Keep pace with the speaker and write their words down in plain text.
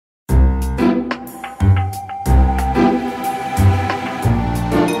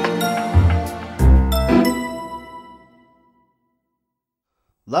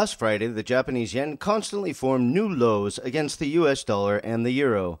Last Friday, the Japanese yen constantly formed new lows against the US dollar and the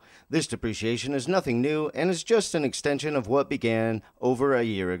euro. This depreciation is nothing new and is just an extension of what began over a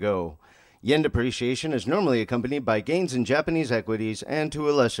year ago. Yen depreciation is normally accompanied by gains in Japanese equities and, to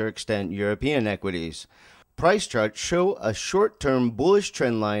a lesser extent, European equities. Price charts show a short-term bullish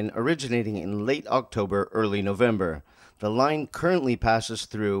trend line originating in late October, early November. The line currently passes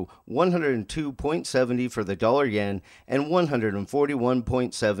through 102.70 for the dollar yen and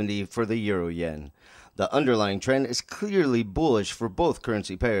 141.70 for the euro yen. The underlying trend is clearly bullish for both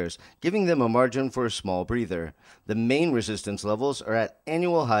currency pairs, giving them a margin for a small breather. The main resistance levels are at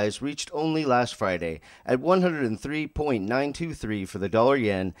annual highs reached only last Friday at 103.923 for the dollar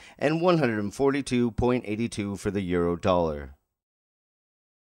yen and 142.82 for the euro dollar.